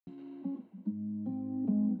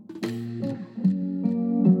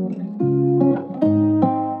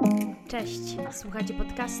Cześć, słuchacie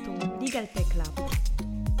podcastu Legal Tech Lab.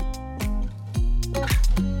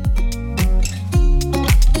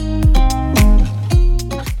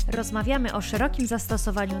 Rozmawiamy o szerokim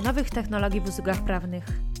zastosowaniu nowych technologii w usługach prawnych.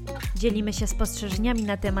 Dzielimy się spostrzeżeniami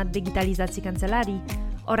na temat digitalizacji kancelarii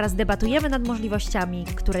oraz debatujemy nad możliwościami,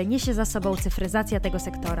 które niesie za sobą cyfryzacja tego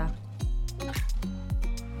sektora.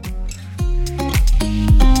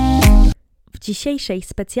 W dzisiejszej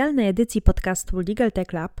specjalnej edycji podcastu Legal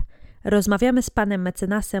Tech Lab rozmawiamy z panem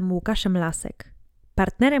mecenasem Łukaszem Lasek,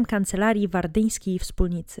 partnerem kancelarii Wardyńskiej i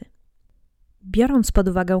Wspólnicy. Biorąc pod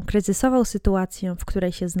uwagę kryzysową sytuację, w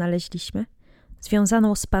której się znaleźliśmy,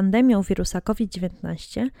 związaną z pandemią wirusa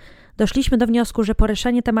COVID-19, doszliśmy do wniosku, że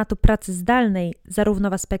poruszenie tematu pracy zdalnej, zarówno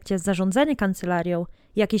w aspekcie zarządzania kancelarią,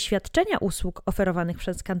 jak i świadczenia usług oferowanych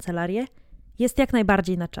przez kancelarię, jest jak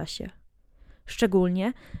najbardziej na czasie.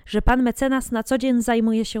 Szczególnie, że pan mecenas na co dzień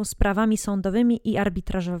zajmuje się sprawami sądowymi i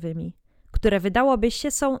arbitrażowymi, które wydałoby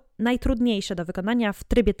się są najtrudniejsze do wykonania w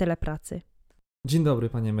trybie telepracy. Dzień dobry,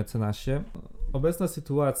 panie mecenasie. Obecna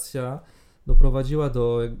sytuacja doprowadziła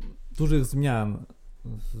do dużych zmian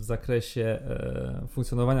w zakresie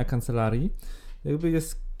funkcjonowania kancelarii.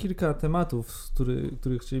 Jest kilka tematów,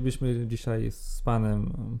 których chcielibyśmy dzisiaj z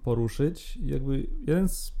panem poruszyć. Jeden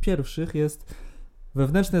z pierwszych jest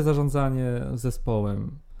wewnętrzne zarządzanie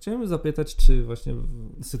zespołem. Chciałem zapytać, czy właśnie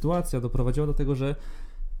sytuacja doprowadziła do tego, że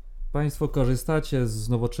państwo korzystacie z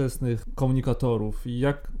nowoczesnych komunikatorów i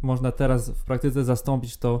jak można teraz w praktyce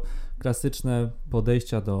zastąpić to klasyczne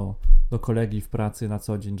podejścia do kolegi w pracy na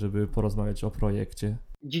co dzień, żeby porozmawiać o projekcie?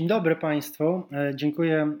 Dzień dobry Państwu,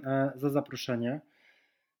 dziękuję za zaproszenie.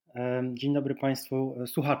 Dzień dobry Państwu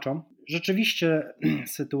słuchaczom. Rzeczywiście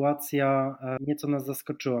sytuacja nieco nas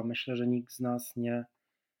zaskoczyła. Myślę, że nikt z nas nie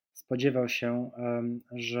spodziewał się,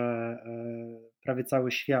 że prawie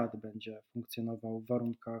cały świat będzie funkcjonował w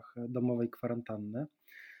warunkach domowej kwarantanny.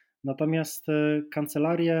 Natomiast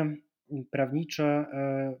kancelarie prawnicze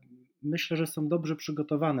myślę, że są dobrze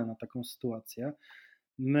przygotowane na taką sytuację.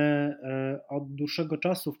 My od dłuższego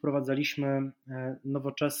czasu wprowadzaliśmy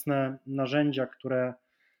nowoczesne narzędzia, które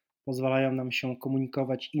pozwalają nam się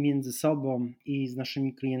komunikować i między sobą, i z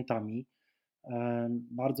naszymi klientami.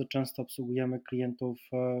 Bardzo często obsługujemy klientów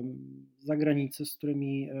z zagranicy, z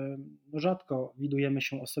którymi rzadko widujemy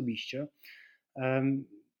się osobiście.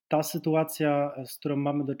 Ta sytuacja, z którą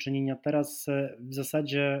mamy do czynienia teraz, w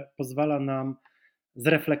zasadzie pozwala nam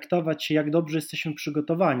zreflektować się, jak dobrze jesteśmy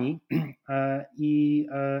przygotowani i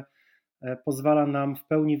pozwala nam w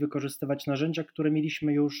pełni wykorzystywać narzędzia, które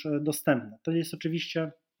mieliśmy już dostępne. To jest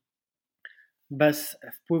oczywiście bez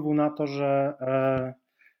wpływu na to,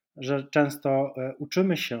 że często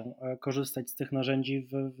uczymy się korzystać z tych narzędzi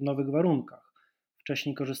w nowych warunkach.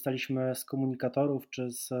 Wcześniej korzystaliśmy z komunikatorów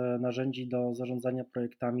czy z narzędzi do zarządzania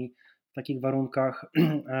projektami w takich warunkach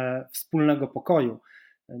wspólnego pokoju.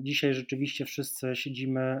 Dzisiaj rzeczywiście wszyscy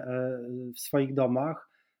siedzimy w swoich domach,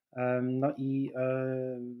 no i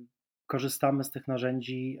korzystamy z tych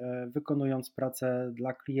narzędzi, wykonując pracę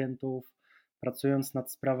dla klientów, pracując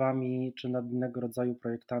nad sprawami czy nad innego rodzaju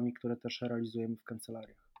projektami, które też realizujemy w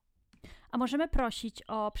kancelariach. A możemy prosić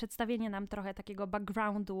o przedstawienie nam trochę takiego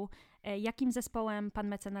backgroundu, jakim zespołem pan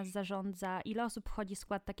mecenas zarządza, ile osób wchodzi w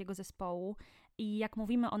skład takiego zespołu i jak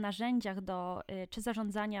mówimy o narzędziach do czy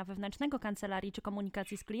zarządzania wewnętrznego kancelarii, czy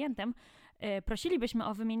komunikacji z klientem, prosilibyśmy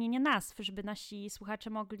o wymienienie nazw, żeby nasi słuchacze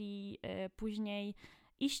mogli później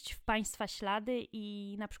iść w państwa ślady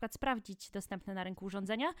i na przykład sprawdzić dostępne na rynku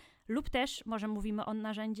urządzenia lub też może mówimy o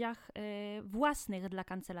narzędziach własnych dla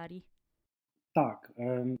kancelarii. Tak,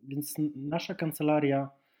 więc nasza kancelaria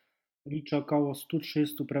liczy około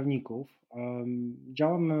 130 prawników.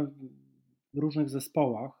 Działamy w różnych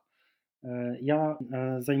zespołach. Ja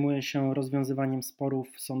zajmuję się rozwiązywaniem sporów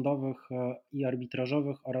sądowych i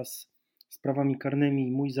arbitrażowych oraz sprawami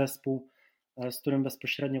karnymi. Mój zespół, z którym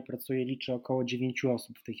bezpośrednio pracuję, liczy około 9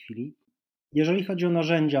 osób w tej chwili. Jeżeli chodzi o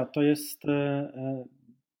narzędzia, to jest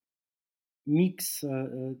miks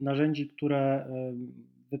narzędzi, które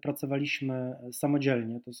wypracowaliśmy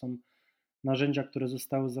samodzielnie. To są narzędzia, które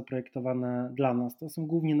zostały zaprojektowane dla nas. To są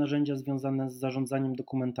głównie narzędzia związane z zarządzaniem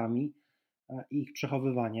dokumentami i ich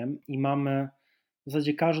przechowywaniem. I mamy w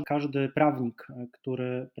zasadzie każdy prawnik,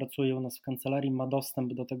 który pracuje u nas w kancelarii, ma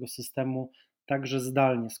dostęp do tego systemu także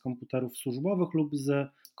zdalnie z komputerów służbowych lub z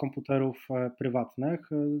komputerów prywatnych.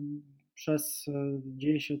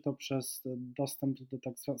 Dzieje się to przez dostęp do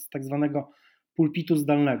tak zwanego pulpitu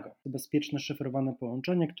zdalnego. Bezpieczne szyfrowane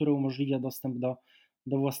połączenie, które umożliwia dostęp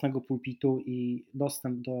do własnego pulpitu i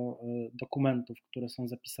dostęp do dokumentów, które są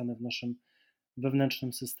zapisane w naszym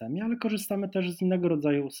wewnętrznym systemie, ale korzystamy też z innego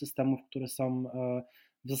rodzaju systemów, które są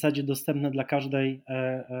w zasadzie dostępne dla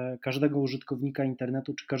każdego użytkownika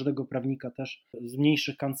internetu, czy każdego prawnika też z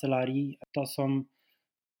mniejszych kancelarii. To są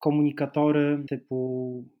komunikatory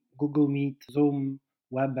typu Google Meet, Zoom,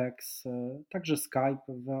 Webex, także Skype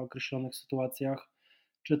w określonych sytuacjach,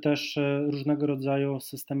 czy też różnego rodzaju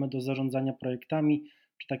systemy do zarządzania projektami,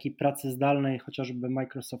 czy takiej pracy zdalnej, chociażby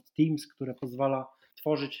Microsoft Teams, które pozwala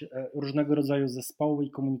tworzyć różnego rodzaju zespoły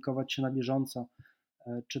i komunikować się na bieżąco,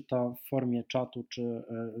 czy to w formie czatu, czy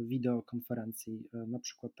wideokonferencji. Na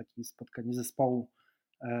przykład takie spotkanie zespołu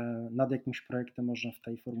nad jakimś projektem można w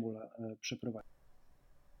tej formule przeprowadzić.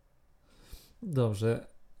 Dobrze,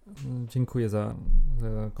 dziękuję za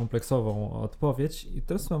kompleksową odpowiedź. I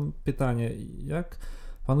teraz mam pytanie, jak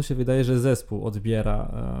panu się wydaje, że zespół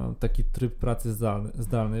odbiera taki tryb pracy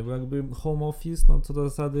zdalnej, bo jakby home office, no co do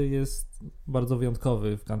zasady jest bardzo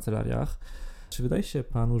wyjątkowy w kancelariach. Czy wydaje się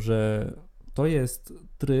panu, że to jest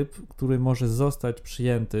tryb, który może zostać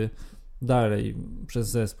przyjęty dalej przez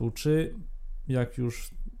zespół, czy jak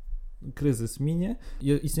już kryzys minie,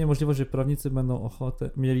 istnieje możliwość, że prawnicy będą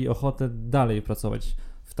mieli ochotę dalej pracować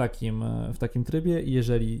w takim trybie i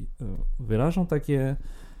jeżeli wyrażą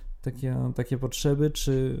takie potrzeby,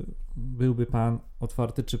 czy byłby pan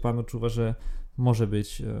otwarty, czy pan odczuwa, że może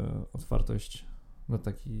być otwartość na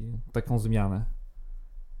taką zmianę?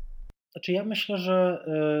 Znaczy ja myślę, że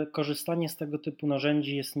korzystanie z tego typu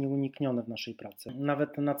narzędzi jest nieuniknione w naszej pracy.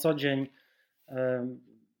 Nawet na co dzień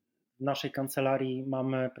w naszej kancelarii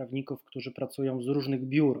mamy prawników, którzy pracują z różnych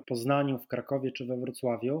biur w Poznaniu, w Krakowie czy we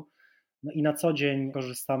Wrocławiu. No i na co dzień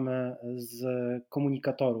korzystamy z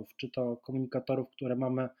komunikatorów, czy to komunikatorów, które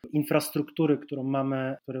mamy, infrastruktury,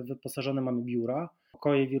 które wyposażone mamy biura,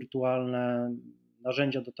 pokoje wirtualne,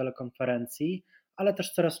 narzędzia do telekonferencji, ale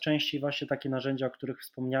też coraz częściej właśnie takie narzędzia, o których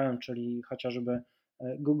wspomniałem, czyli chociażby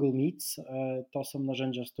Google Meets. To są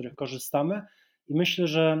narzędzia, z których korzystamy i myślę,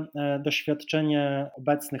 że doświadczenie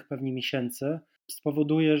obecnych pewnie miesięcy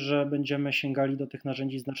spowoduje, że będziemy sięgali do tych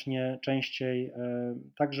narzędzi znacznie częściej,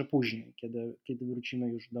 także później, kiedy wrócimy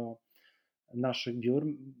już do naszych biur.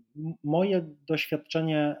 Moje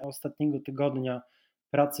doświadczenie ostatniego tygodnia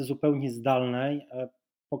pracy zupełnie zdalnej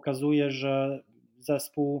pokazuje, że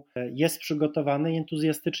zespół jest przygotowany i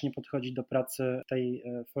entuzjastycznie podchodzi do pracy w tej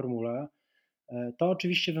formule. To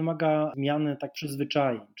oczywiście wymaga zmiany tak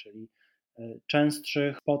przyzwyczajeń, czyli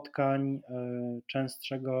częstszych spotkań,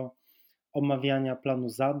 częstszego omawiania planu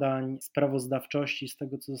zadań, sprawozdawczości z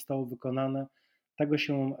tego, co zostało wykonane. Tego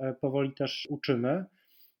się powoli też uczymy.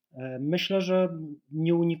 Myślę, że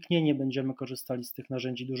nieuniknienie będziemy korzystali z tych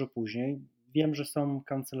narzędzi dużo później. Wiem, że są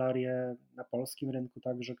kancelarie na polskim rynku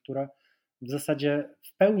także, które w zasadzie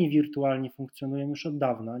w pełni wirtualnie funkcjonują już od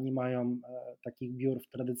dawna, nie mają takich biur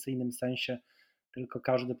w tradycyjnym sensie, tylko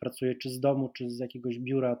każdy pracuje czy z domu, czy z jakiegoś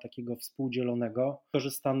biura takiego współdzielonego.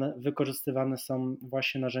 Wykorzystywane są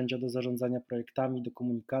właśnie narzędzia do zarządzania projektami, do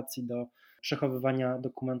komunikacji, do przechowywania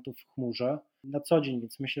dokumentów w chmurze na co dzień,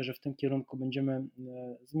 więc myślę, że w tym kierunku będziemy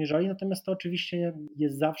zmierzali. Natomiast to oczywiście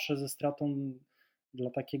jest zawsze ze stratą dla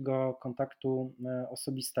takiego kontaktu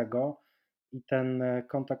osobistego i ten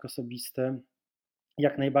kontakt osobisty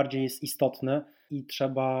jak najbardziej jest istotny i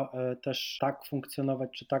trzeba też tak funkcjonować,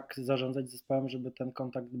 czy tak zarządzać zespołem, żeby ten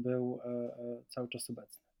kontakt był cały czas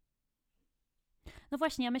obecny. No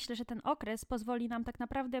właśnie, ja myślę, że ten okres pozwoli nam tak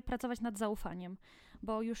naprawdę pracować nad zaufaniem,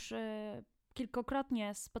 bo już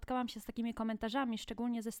kilkukrotnie spotkałam się z takimi komentarzami,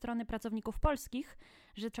 szczególnie ze strony pracowników polskich,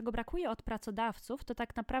 że czego brakuje od pracodawców, to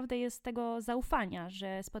tak naprawdę jest tego zaufania,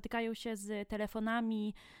 że spotykają się z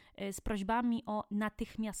telefonami, z prośbami o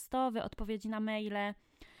natychmiastowe odpowiedzi na maile.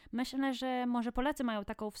 Myślę, że może Polacy mają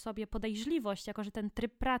taką w sobie podejrzliwość, jako że ten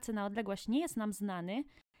tryb pracy na odległość nie jest nam znany,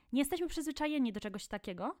 nie jesteśmy przyzwyczajeni do czegoś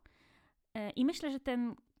takiego. I myślę, że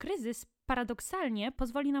ten kryzys paradoksalnie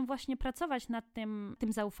pozwoli nam właśnie pracować nad tym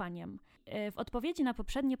zaufaniem. W odpowiedzi na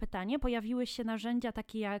poprzednie pytanie pojawiły się narzędzia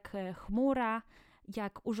takie jak chmura,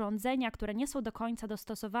 jak urządzenia, które nie są do końca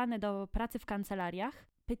dostosowane do pracy w kancelariach.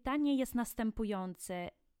 Pytanie jest następujące.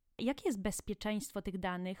 Jakie jest bezpieczeństwo tych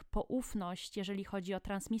danych, poufność, jeżeli chodzi o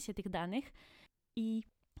transmisję tych danych i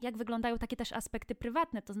jak wyglądają takie też aspekty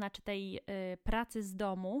prywatne, to znaczy tej pracy z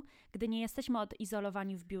domu, gdy nie jesteśmy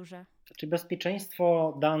odizolowani w biurze? Czyli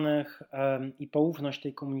bezpieczeństwo danych i poufność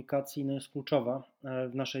tej komunikacji jest kluczowa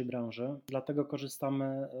w naszej branży, dlatego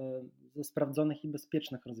korzystamy ze sprawdzonych i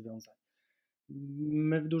bezpiecznych rozwiązań.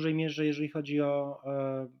 My w dużej mierze, jeżeli chodzi o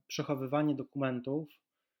przechowywanie dokumentów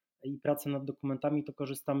i pracę nad dokumentami, to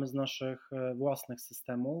korzystamy z naszych własnych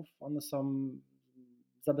systemów. One są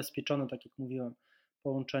zabezpieczone, tak jak mówiłem.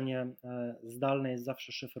 Połączenie zdalne jest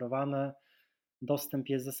zawsze szyfrowane. Dostęp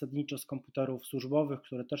jest zasadniczo z komputerów służbowych,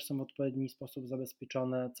 które też są w odpowiedni sposób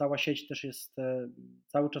zabezpieczone. Cała sieć też jest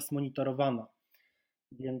cały czas monitorowana,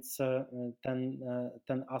 więc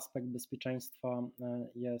ten aspekt bezpieczeństwa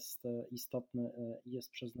jest istotny i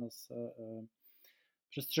jest przez nas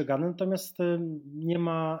przestrzegany. Natomiast nie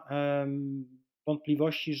ma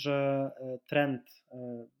wątpliwości, że trend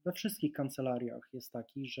we wszystkich kancelariach jest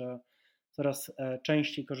taki, że coraz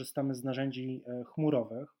częściej korzystamy z narzędzi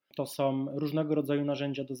chmurowych. To są różnego rodzaju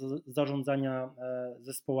narzędzia do zarządzania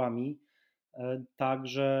zespołami,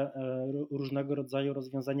 także różnego rodzaju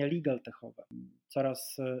rozwiązania legal-techowe.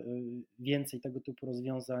 Coraz więcej tego typu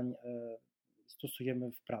rozwiązań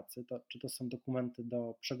stosujemy w pracy. Czy to są dokumenty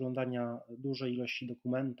do przeglądania dużej ilości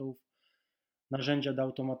dokumentów, narzędzia do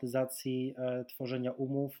automatyzacji tworzenia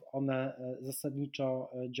umów. One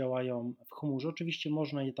zasadniczo działają w chmurze. Oczywiście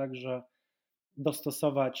można je także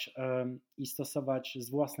dostosować i stosować z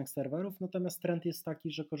własnych serwerów, natomiast trend jest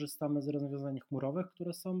taki, że korzystamy z rozwiązań chmurowych,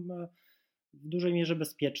 które są w dużej mierze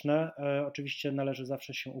bezpieczne. Oczywiście należy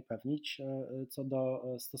zawsze się upewnić co do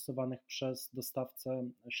stosowanych przez dostawcę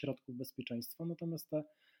środków bezpieczeństwa, natomiast te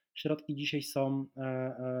środki dzisiaj są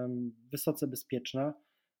wysoce bezpieczne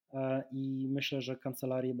i myślę, że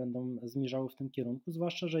kancelarie będą zmierzały w tym kierunku,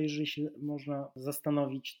 zwłaszcza, że jeżeli się można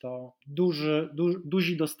zastanowić, to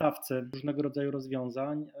duzi dostawcy różnego rodzaju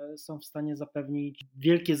rozwiązań są w stanie zapewnić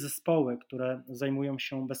wielkie zespoły, które zajmują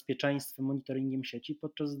się bezpieczeństwem, monitoringiem sieci,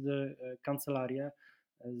 podczas gdy kancelarie,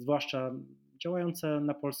 zwłaszcza działające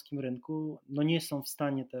na polskim rynku, no nie są w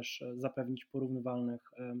stanie też zapewnić porównywalnych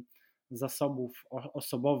zasobów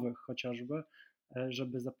osobowych chociażby,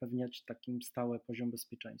 żeby zapewniać takim stały poziom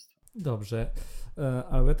bezpieczeństwa. Dobrze,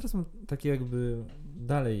 ale ja teraz mam takie jakby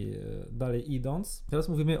dalej idąc, teraz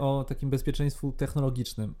mówimy o takim bezpieczeństwu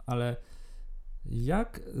technologicznym, ale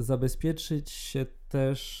jak zabezpieczyć się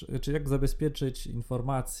też, czy jak zabezpieczyć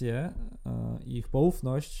informacje i ich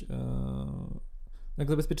poufność, jak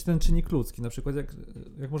zabezpieczyć ten czynnik ludzki, na przykład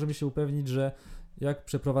jak możemy się upewnić, że jak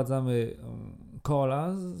przeprowadzamy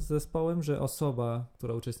calla z zespołem, że osoba,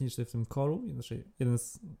 która uczestniczy w tym callu, znaczy jeden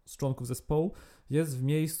z członków zespołu jest w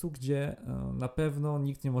miejscu, gdzie na pewno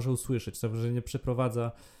nikt nie może usłyszeć, że nie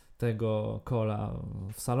przeprowadza tego calla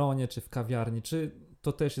w salonie czy w kawiarni. Czy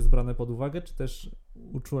to też jest brane pod uwagę, czy też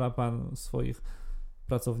uczula Pan swoich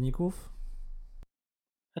pracowników?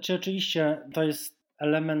 Znaczy oczywiście to jest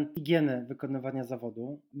element higieny wykonywania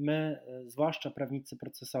zawodu. My, zwłaszcza prawnicy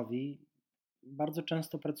procesowi, bardzo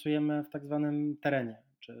często pracujemy w tak zwanym terenie,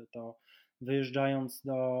 czy to wyjeżdżając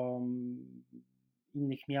do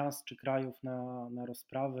innych miast czy krajów na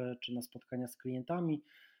rozprawy, czy na spotkania z klientami,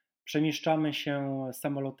 przemieszczamy się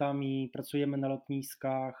samolotami, pracujemy na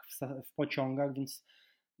lotniskach, w pociągach, więc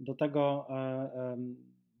do tego,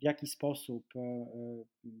 w jaki sposób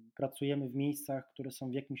pracujemy w miejscach, które są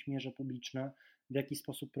w jakimś mierze publiczne, w jaki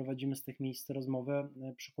sposób prowadzimy z tych miejsc rozmowę,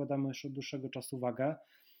 przykładamy już od dłuższego czasu wagę.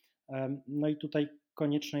 No i tutaj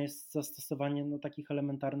konieczne jest zastosowanie takich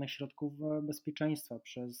elementarnych środków bezpieczeństwa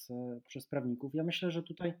przez prawników. Ja myślę, że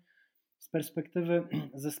tutaj z perspektywy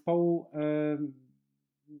zespołu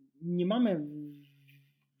nie mamy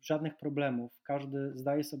żadnych problemów. Każdy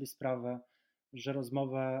zdaje sobie sprawę, że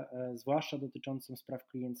rozmowę, zwłaszcza dotyczącą spraw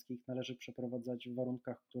klienckich, należy przeprowadzać w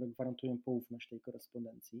warunkach, które gwarantują poufność tej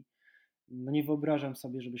korespondencji. No nie wyobrażam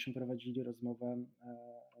sobie, żebyśmy prowadzili rozmowę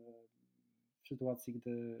w sytuacji,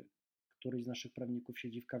 gdy któryś z naszych prawników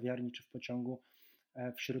siedzi w kawiarni czy w pociągu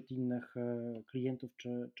wśród innych klientów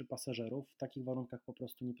czy pasażerów. W takich warunkach po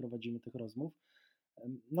prostu nie prowadzimy tych rozmów.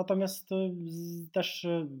 Natomiast też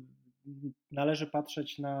należy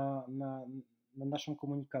patrzeć na naszą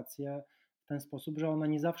komunikację w ten sposób, że ona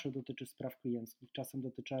nie zawsze dotyczy spraw klienckich, czasem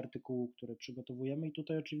dotyczy artykułu, który przygotowujemy i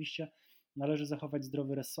tutaj oczywiście należy zachować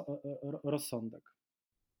zdrowy rozsądek.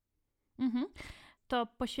 To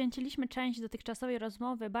poświęciliśmy część dotychczasowej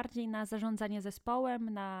rozmowy bardziej na zarządzanie zespołem,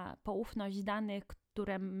 na poufność danych,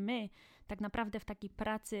 które my tak naprawdę w takiej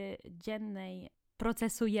pracy dziennej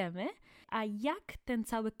procesujemy. A jak ten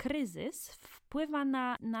cały kryzys wpływa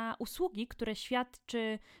na usługi, które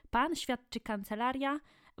świadczy Pan, świadczy kancelaria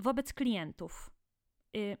wobec klientów?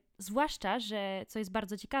 Zwłaszcza, że, co jest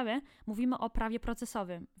bardzo ciekawe, mówimy o prawie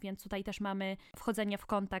procesowym, więc tutaj też mamy wchodzenie w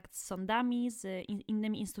kontakt z sądami, z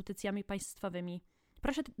innymi instytucjami państwowymi.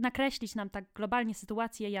 Proszę nakreślić nam tak globalnie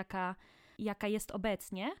sytuację, jaka jest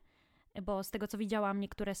obecnie, bo z tego, co widziałam,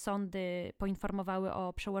 niektóre sądy poinformowały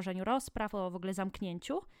o przełożeniu rozpraw, o w ogóle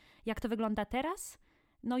zamknięciu. Jak to wygląda teraz?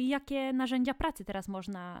 No i jakie narzędzia pracy teraz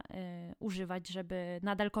można używać, żeby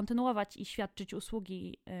nadal kontynuować i świadczyć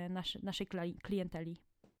usługi naszej klienteli?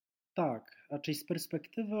 Tak, raczej z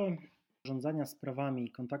perspektywy zarządzania sprawami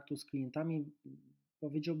i kontaktu z klientami,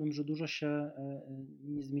 powiedziałbym, że dużo się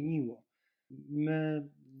nie zmieniło. My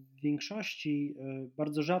w większości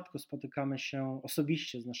bardzo rzadko spotykamy się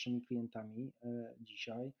osobiście z naszymi klientami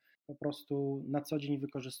dzisiaj. Po prostu na co dzień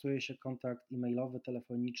wykorzystuje się kontakt e-mailowy,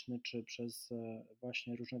 telefoniczny czy przez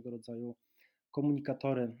właśnie różnego rodzaju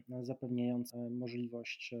komunikatory zapewniające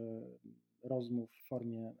możliwość rozmów w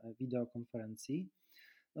formie wideokonferencji.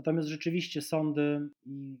 Natomiast rzeczywiście sądy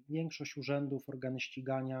i większość urzędów, organy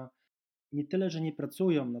ścigania nie tyle, że nie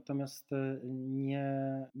pracują, natomiast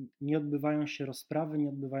nie odbywają się rozprawy, nie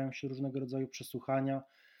odbywają się różnego rodzaju przesłuchania.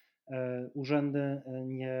 Urzędy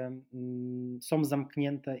nie są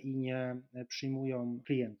zamknięte i nie przyjmują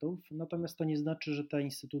klientów. Natomiast to nie znaczy, że te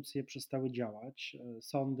instytucje przestały działać.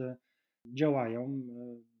 Sądy działają,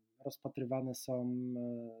 rozpatrywane są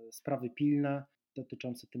sprawy pilne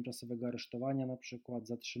dotyczące tymczasowego aresztowania, na przykład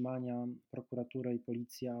zatrzymania. Prokuratura i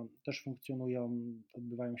policja też funkcjonują,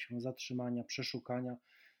 odbywają się zatrzymania, przeszukania,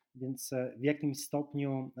 więc w jakimś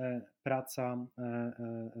stopniu praca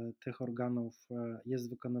tych organów jest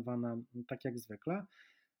wykonywana tak jak zwykle.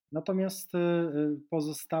 Natomiast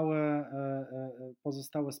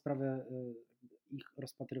pozostałe sprawy, ich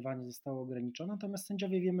rozpatrywanie zostało ograniczone, natomiast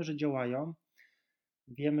sędziowie wiemy, że działają.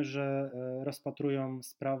 Wiemy, że rozpatrują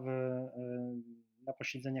sprawy na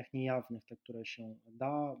posiedzeniach niejawnych, te, które się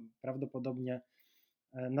da. Prawdopodobnie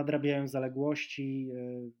nadrabiają zaległości,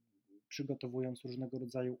 przygotowując różnego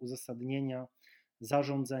rodzaju uzasadnienia,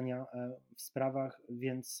 zarządzenia w sprawach,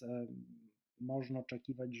 więc można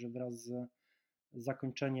oczekiwać, że wraz z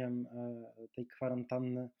zakończeniem tej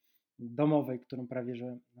kwarantanny domowej, którą prawie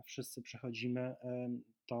że wszyscy przechodzimy,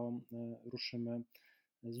 to ruszymy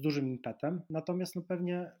z dużym impetem. Natomiast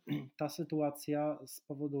pewnie ta sytuacja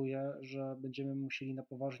spowoduje, że będziemy musieli na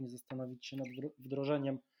poważnie zastanowić się nad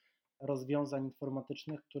wdrożeniem rozwiązań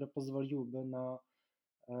informatycznych, które pozwoliłyby na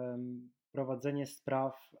prowadzenie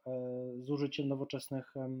spraw z użyciem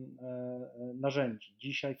nowoczesnych narzędzi.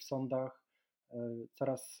 Dzisiaj w sądach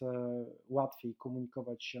coraz łatwiej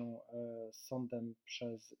komunikować się z sądem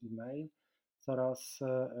przez e-mail, coraz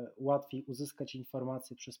łatwiej uzyskać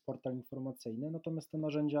informacje przez portal informacyjny, natomiast te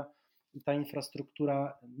narzędzia i ta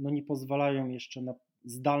infrastruktura nie pozwalają jeszcze na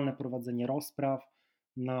zdalne prowadzenie rozpraw,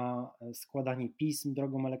 na składanie pism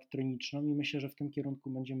drogą elektroniczną i myślę, że w tym kierunku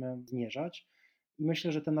będziemy zmierzać. I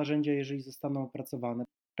myślę, że te narzędzia, jeżeli zostaną opracowane,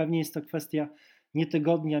 pewnie jest to kwestia nie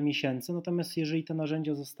tygodni, a miesięcy, natomiast jeżeli te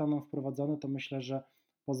narzędzia zostaną wprowadzone, to myślę, że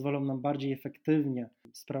pozwolą nam bardziej efektywnie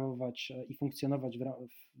sprawować i funkcjonować w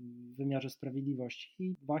wymiarze sprawiedliwości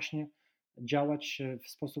i właśnie działać w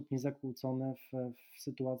sposób niezakłócony w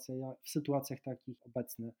sytuacjach takich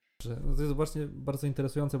obecnych. To jest właśnie bardzo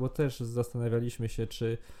interesujące, bo też zastanawialiśmy się,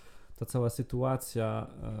 czy ta cała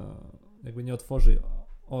sytuacja jakby nie otworzy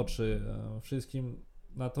oczy wszystkim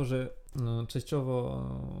na to, że częściowo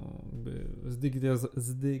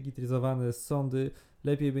zdigitalizowane sądy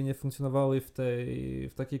lepiej by nie funkcjonowały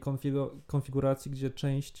w takiej konfiguracji, gdzie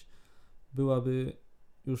część byłaby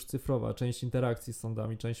już cyfrowa, część interakcji z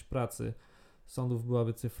sądami, część pracy sądów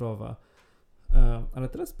byłaby cyfrowa. Ale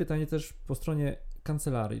teraz pytanie też po stronie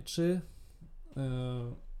kancelarii, czy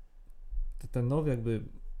ten nowy jakby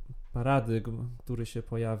paradygm, który się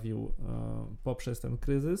pojawił poprzez ten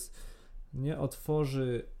kryzys, nie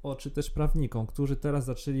otworzy oczy też prawnikom, którzy teraz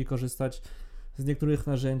zaczęli korzystać z niektórych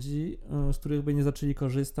narzędzi, z których by nie zaczęli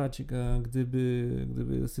korzystać,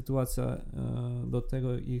 gdyby sytuacja do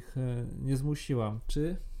tego ich nie zmusiła.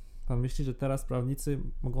 Czy pan myśli, że teraz prawnicy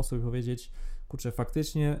mogą sobie powiedzieć, kurczę,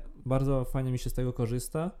 faktycznie bardzo fajnie mi się z tego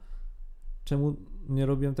korzysta, czemu nie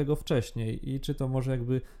robiłem tego wcześniej i czy to może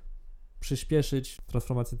jakby przyspieszyć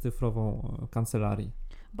transformację cyfrową kancelarii?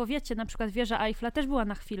 Bo wiecie, na przykład wieża Eiffla też była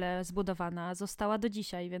na chwilę zbudowana, została do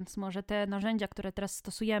dzisiaj, więc może te narzędzia, które teraz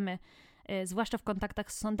stosujemy, zwłaszcza w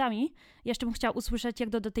kontaktach z sądami, jeszcze bym chciała usłyszeć, jak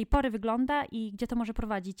do tej pory wygląda i gdzie to może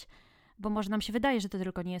prowadzić, bo może nam się wydaje, że to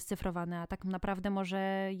tylko nie jest cyfrowane, a tak naprawdę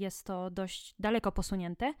może jest to dość daleko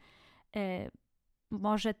posunięte.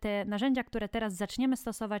 Może te narzędzia, które teraz zaczniemy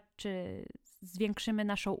stosować, czy zwiększymy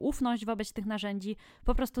naszą ufność wobec tych narzędzi,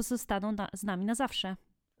 po prostu zostaną z nami na zawsze.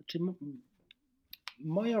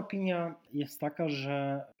 Moja opinia jest taka,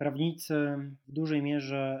 że prawnicy w dużej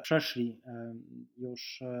mierze przeszli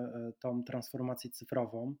już tą transformację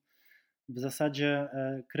cyfrową. W zasadzie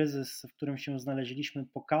kryzys, w którym się znaleźliśmy,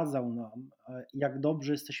 pokazał nam, jak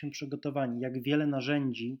dobrze jesteśmy przygotowani, jak wiele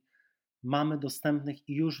narzędzi mamy dostępnych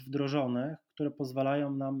i już wdrożonych, które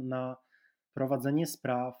pozwalają nam na prowadzenie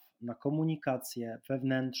spraw, na komunikację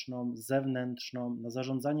wewnętrzną, zewnętrzną, na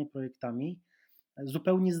zarządzanie projektami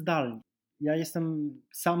zupełnie zdalnie. Ja jestem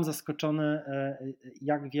sam zaskoczony,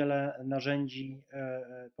 jak wiele narzędzi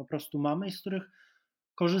po prostu mamy i z których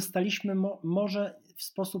korzystaliśmy może w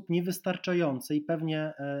sposób niewystarczający i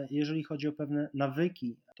pewnie jeżeli chodzi o pewne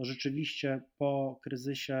nawyki, to rzeczywiście po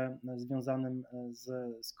kryzysie związanym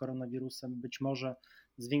z koronawirusem być może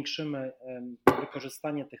zwiększymy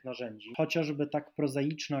wykorzystanie tych narzędzi. Chociażby tak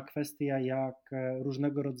prozaiczna kwestia jak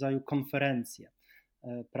różnego rodzaju konferencje.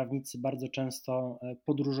 Prawnicy bardzo często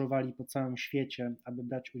podróżowali po całym świecie, aby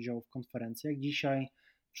brać udział w konferencjach. Dzisiaj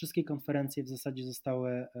wszystkie konferencje w zasadzie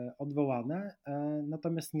zostały odwołane,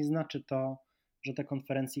 natomiast nie znaczy to, że te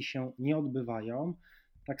konferencje się nie odbywają.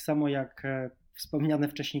 Tak samo jak wspomniane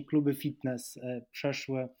wcześniej kluby fitness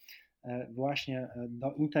przeszły właśnie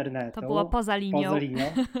do internetu. To było poza linią. Poza linią.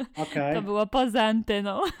 Okay. To było poza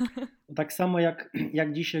anteną. Tak samo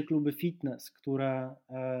jak dzisiaj kluby fitness, które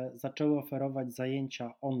zaczęły oferować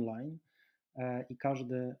zajęcia online i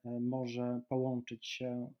każdy może połączyć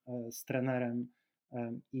się z trenerem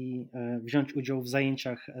i wziąć udział w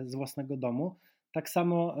zajęciach z własnego domu. Tak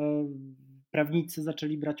samo prawnicy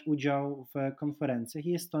zaczęli brać udział w konferencjach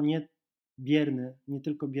i jest to nie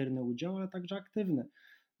tylko bierny udział, ale także aktywny.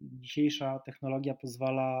 Dzisiejsza technologia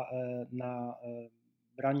pozwala na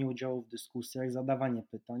branie udziału w dyskusjach, zadawanie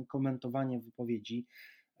pytań, komentowanie wypowiedzi,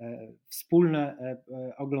 wspólne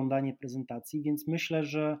oglądanie prezentacji, więc myślę,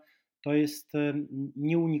 że to jest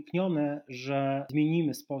nieuniknione, że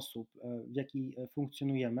zmienimy sposób, w jaki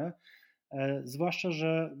funkcjonujemy, zwłaszcza,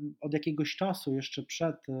 że od jakiegoś czasu, jeszcze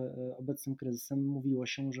przed obecnym kryzysem, mówiło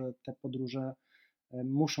się, że te podróże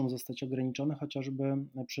muszą zostać ograniczone, chociażby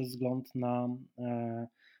przez wzgląd na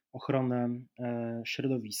ochronę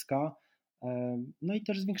środowiska. No i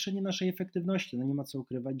też zwiększenie naszej efektywności. No nie ma co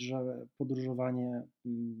ukrywać, że podróżowanie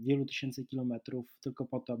wielu tysięcy kilometrów tylko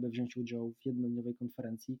po to, aby wziąć udział w jednodniowej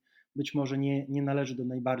konferencji, być może nie należy do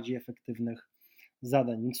najbardziej efektywnych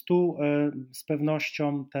zadań. Więc tu z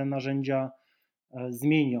pewnością te narzędzia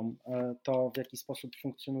zmienią to, w jaki sposób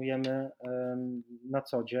funkcjonujemy na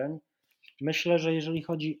co dzień. Myślę, że jeżeli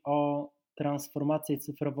chodzi o transformację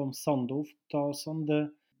cyfrową sądów, to sądy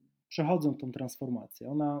przechodzą tą transformację.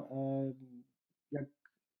 Ona jak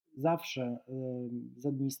zawsze z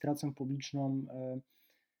administracją publiczną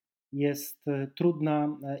jest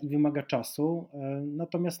trudna i wymaga czasu,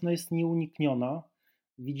 natomiast jest nieunikniona.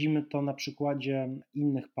 Widzimy to na przykładzie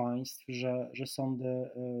innych państw, że sądy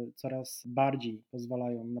coraz bardziej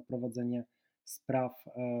pozwalają na prowadzenie spraw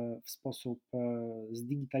w sposób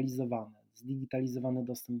zdigitalizowany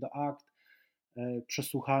dostęp do akt,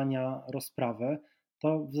 przesłuchania, rozprawy.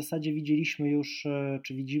 To w zasadzie widzieliśmy już,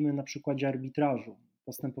 czy widzimy na przykładzie arbitrażu.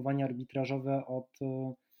 Postępowania arbitrażowe od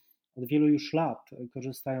wielu już lat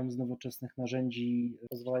korzystają z nowoczesnych narzędzi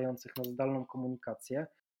pozwalających na zdalną komunikację.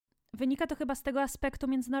 Wynika to chyba z tego aspektu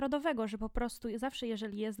międzynarodowego, że po prostu zawsze,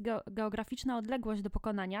 jeżeli jest geograficzna odległość do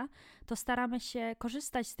pokonania, to staramy się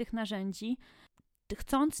korzystać z tych narzędzi.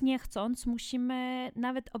 Chcąc, nie chcąc, musimy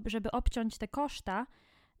nawet, żeby obciąć te koszta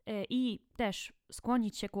i też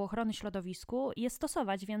skłonić się ku ochrony środowisku, je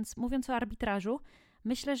stosować. Więc mówiąc o arbitrażu,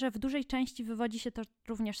 myślę, że w dużej części wywodzi się to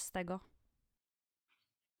również z tego.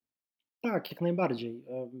 Tak, jak najbardziej.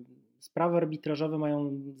 Sprawy arbitrażowe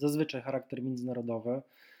mają zazwyczaj charakter międzynarodowy.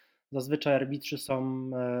 Zazwyczaj arbitrzy są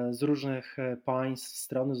z różnych państw,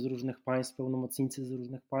 strony z różnych państw, pełnomocnicy z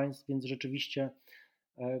różnych państw, więc rzeczywiście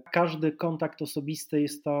każdy kontakt osobisty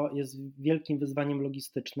jest wielkim wyzwaniem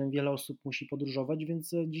logistycznym. Wiele osób musi podróżować,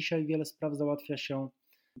 więc dzisiaj wiele spraw załatwia się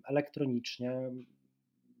elektronicznie.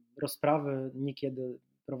 Rozprawy niekiedy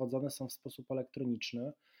prowadzone są w sposób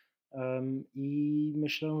elektroniczny i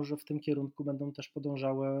myślę, że w tym kierunku będą też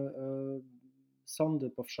podążały sądy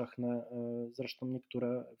powszechne, zresztą w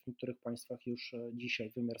niektórych państwach już dzisiaj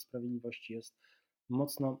wymiar sprawiedliwości jest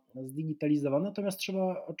mocno zdigitalizowany, natomiast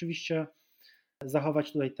trzeba oczywiście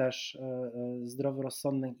zachować tutaj też zdrowy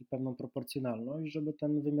rozsądek i pewną proporcjonalność, żeby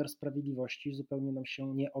ten wymiar sprawiedliwości zupełnie nam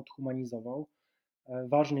się nie odhumanizował.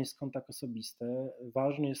 Ważny jest kontakt osobisty,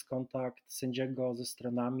 ważny jest kontakt sędziego ze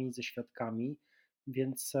stronami, ze świadkami,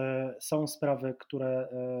 więc są sprawy, które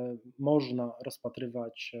można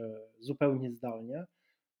rozpatrywać zupełnie zdalnie,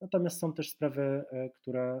 natomiast są też sprawy,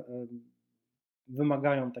 które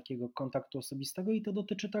wymagają takiego kontaktu osobistego i to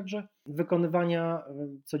dotyczy także wykonywania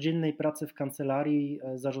codziennej pracy w kancelarii,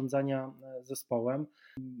 zarządzania zespołem.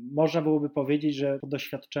 Można byłoby powiedzieć, że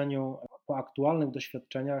po aktualnych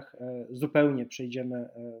doświadczeniach zupełnie przejdziemy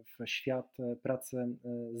w świat pracy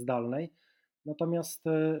zdalnej. Natomiast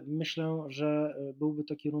myślę, że byłby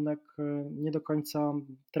to kierunek nie do końca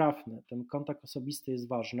trafny. Ten kontakt osobisty jest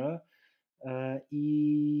ważny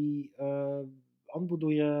i on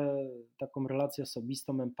buduje taką relację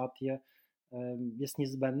osobistą, empatię jest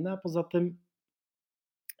niezbędne, a poza tym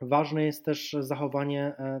ważne jest też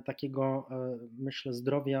zachowanie takiego, myślę,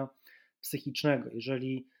 zdrowia psychicznego.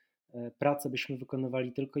 Jeżeli pracę byśmy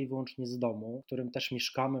wykonywali tylko i wyłącznie z domu, w którym też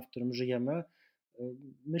mieszkamy, w którym żyjemy,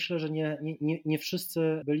 myślę, że nie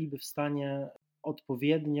wszyscy byliby w stanie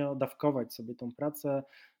odpowiednio dawkować sobie tą pracę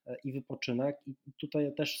i wypoczynek. I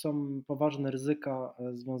tutaj też są poważne ryzyka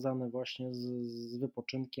związane właśnie z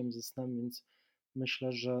wypoczynkiem, ze snem, więc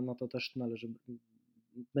myślę, że na to też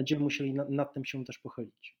będziemy musieli nad tym się też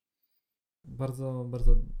pochylić. Bardzo,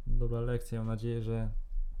 bardzo dobra lekcja. Mam nadzieję, że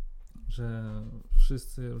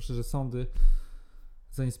że sądy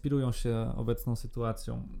zainspirują się obecną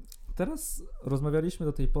sytuacją. Teraz rozmawialiśmy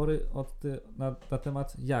do tej pory na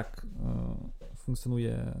temat, jak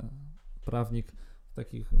funkcjonuje prawnik w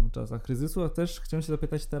takich czasach kryzysu, a też chciałem się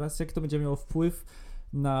zapytać teraz, jak to będzie miało wpływ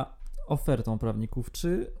na ofertę prawników.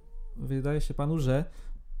 Czy wydaje się Panu, że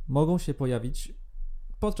mogą się pojawić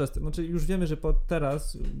znaczy już wiemy, że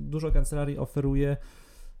teraz dużo kancelarii oferuje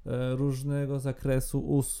różnego zakresu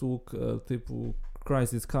usług typu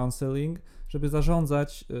crisis counseling, żeby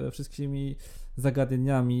zarządzać wszystkimi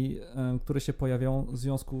zagadnieniami, które się pojawią w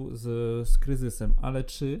związku z kryzysem. Ale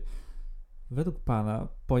czy według Pana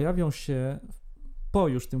pojawią się po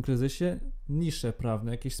już tym kryzysie nisze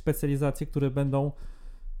prawne, jakieś specjalizacje, które będą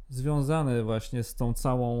związane właśnie z tą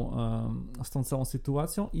całą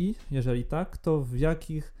sytuacją i jeżeli tak, to w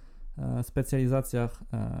jakich specjalizacjach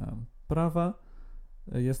prawa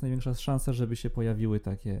jest największa szansa, żeby się pojawiły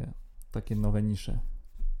takie nowe nisze?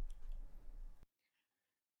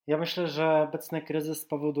 Ja myślę, że obecny kryzys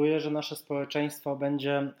spowoduje, że nasze społeczeństwo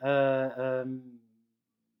będzie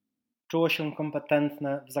czuło się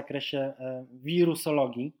kompetentne w zakresie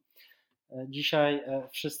wirusologii. Dzisiaj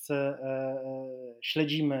wszyscy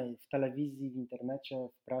śledzimy w telewizji, w internecie,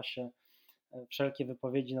 w prasie wszelkie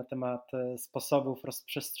wypowiedzi na temat sposobów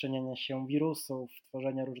rozprzestrzeniania się wirusów,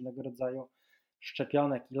 tworzenia różnego rodzaju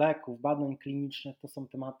szczepionek i leków, badań klinicznych. To są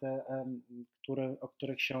tematy, o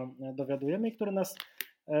których się dowiadujemy i które nas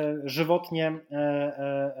żywotnie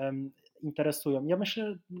interesują. Ja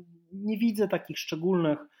myślę, nie widzę takich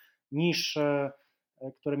szczególnych nisz,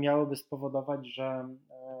 które miałyby spowodować, że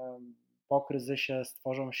po kryzysie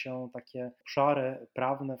stworzą się takie obszary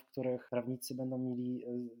prawne, w których prawnicy będą mieli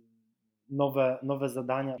nowe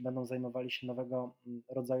zadania, będą zajmowali się nowego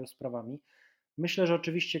rodzaju sprawami. Myślę, że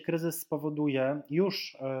oczywiście kryzys spowoduje,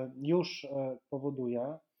 już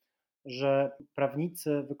powoduje, że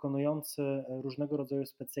prawnicy wykonujący różnego rodzaju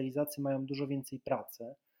specjalizacje mają dużo więcej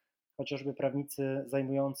pracy, chociażby prawnicy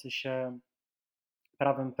zajmujący się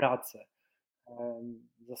prawem pracy.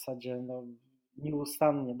 W zasadzie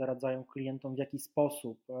nieustannie doradzają klientom, w jaki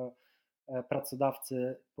sposób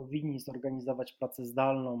pracodawcy powinni zorganizować pracę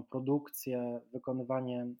zdalną, produkcję,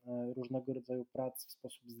 wykonywanie różnego rodzaju prac w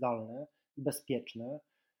sposób zdalny i bezpieczny.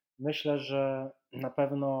 Myślę, że na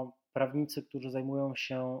pewno prawnicy, którzy zajmują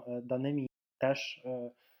się danymi, też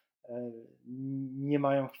nie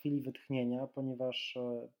mają chwili wytchnienia, ponieważ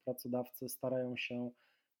pracodawcy starają się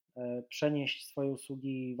przenieść swoje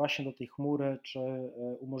usługi właśnie do tej chmury, czy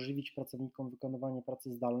umożliwić pracownikom wykonywanie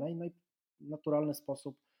pracy zdalnej. No i w naturalny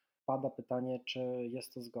sposób pada pytanie, czy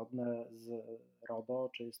jest to zgodne z RODO,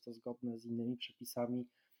 czy jest to zgodne z innymi przepisami,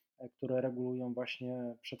 które regulują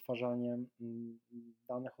właśnie przetwarzanie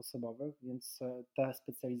danych osobowych, więc te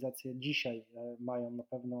specjalizacje dzisiaj mają na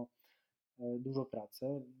pewno dużo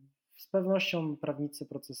pracy. Z pewnością prawnicy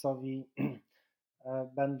procesowi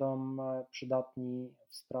będą przydatni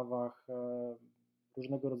w sprawach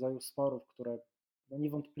różnego rodzaju sporów, które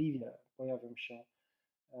niewątpliwie pojawią się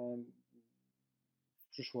w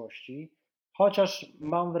przyszłości, chociaż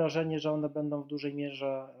mam wrażenie, że one będą w dużej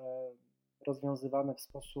mierze rozwiązywane w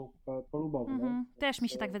sposób polubowny. Też mi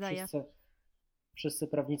się tak wydaje. Wszyscy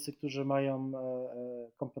prawnicy, którzy mają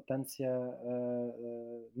kompetencje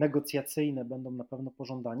negocjacyjne, będą na pewno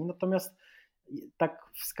pożądani. Natomiast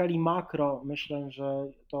tak w skali makro myślę,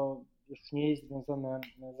 że to już nie jest związane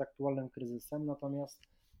z aktualnym kryzysem, natomiast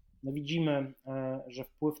widzimy, że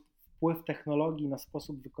wpływ technologii na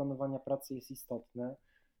sposób wykonywania pracy jest istotny.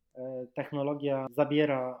 Technologia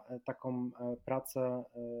zabiera taką pracę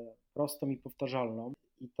prostą i powtarzalną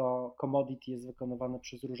i to commodity jest wykonywane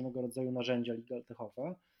przez różnego rodzaju narzędzia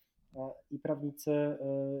legal-techowe i prawnicy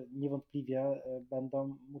niewątpliwie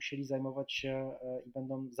będą musieli zajmować się i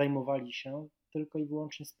będą zajmowali się tylko i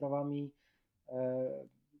wyłącznie sprawami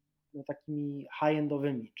takimi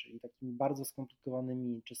high-endowymi, czyli takimi bardzo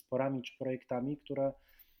skomplikowanymi, czy sporami, czy projektami, które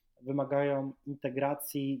wymagają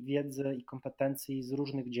integracji wiedzy i kompetencji z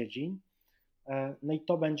różnych dziedzin. No i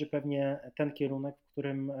to będzie pewnie ten kierunek, w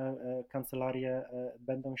którym kancelarie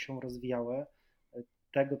będą się rozwijały.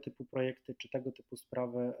 Tego typu projekty czy tego typu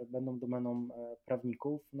sprawy będą domeną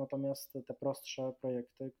prawników, natomiast te prostsze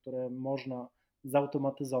projekty, które można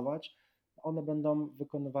zautomatyzować, one będą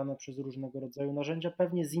wykonywane przez różnego rodzaju narzędzia,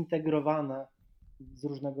 pewnie zintegrowane z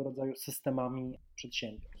różnego rodzaju systemami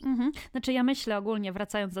przedsiębiorstw. Znaczy ja myślę ogólnie,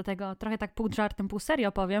 wracając do tego, trochę tak pół żartem, pół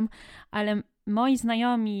serio powiem, ale moi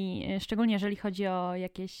znajomi, szczególnie jeżeli chodzi o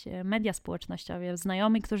jakieś media społecznościowe,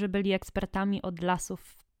 znajomi, którzy byli ekspertami od lasów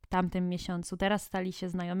w tamtym miesiącu, teraz stali się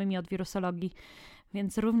znajomymi od wirusologii,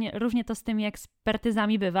 więc różnie to z tymi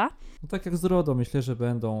ekspertyzami bywa. No tak jak z RODO, myślę, że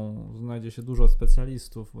znajdzie się dużo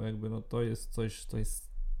specjalistów, bo jakby to jest coś, to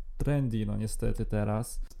jest trendy, niestety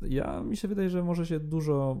teraz. Mi się wydaje, że może się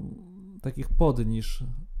dużo takich podnisz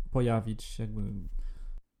pojawić, jakby.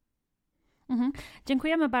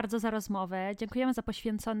 Dziękujemy bardzo za rozmowę, dziękujemy za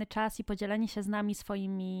poświęcony czas i podzielenie się z nami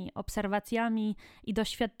swoimi obserwacjami i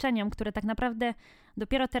doświadczeniem, które tak naprawdę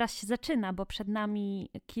dopiero teraz się zaczyna, bo przed nami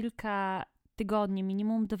kilka tygodni,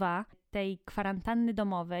 minimum 2, tej kwarantanny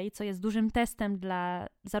domowej, co jest dużym testem dla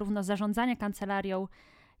zarówno zarządzania kancelarią,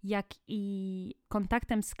 jak i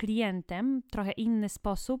kontaktem z klientem, trochę inny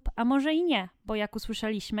sposób, a może i nie, bo jak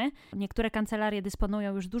usłyszeliśmy, niektóre kancelarie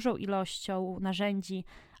dysponują już dużą ilością narzędzi,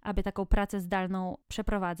 aby taką pracę zdalną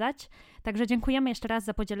przeprowadzać. Także dziękujemy jeszcze raz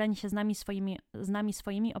za podzielenie się z nami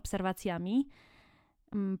swoimi obserwacjami.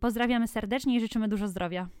 Pozdrawiamy serdecznie i życzymy dużo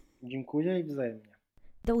zdrowia. Dziękuję i wzajemnie.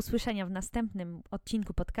 Do usłyszenia w następnym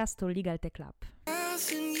odcinku podcastu Legal Tech Lab.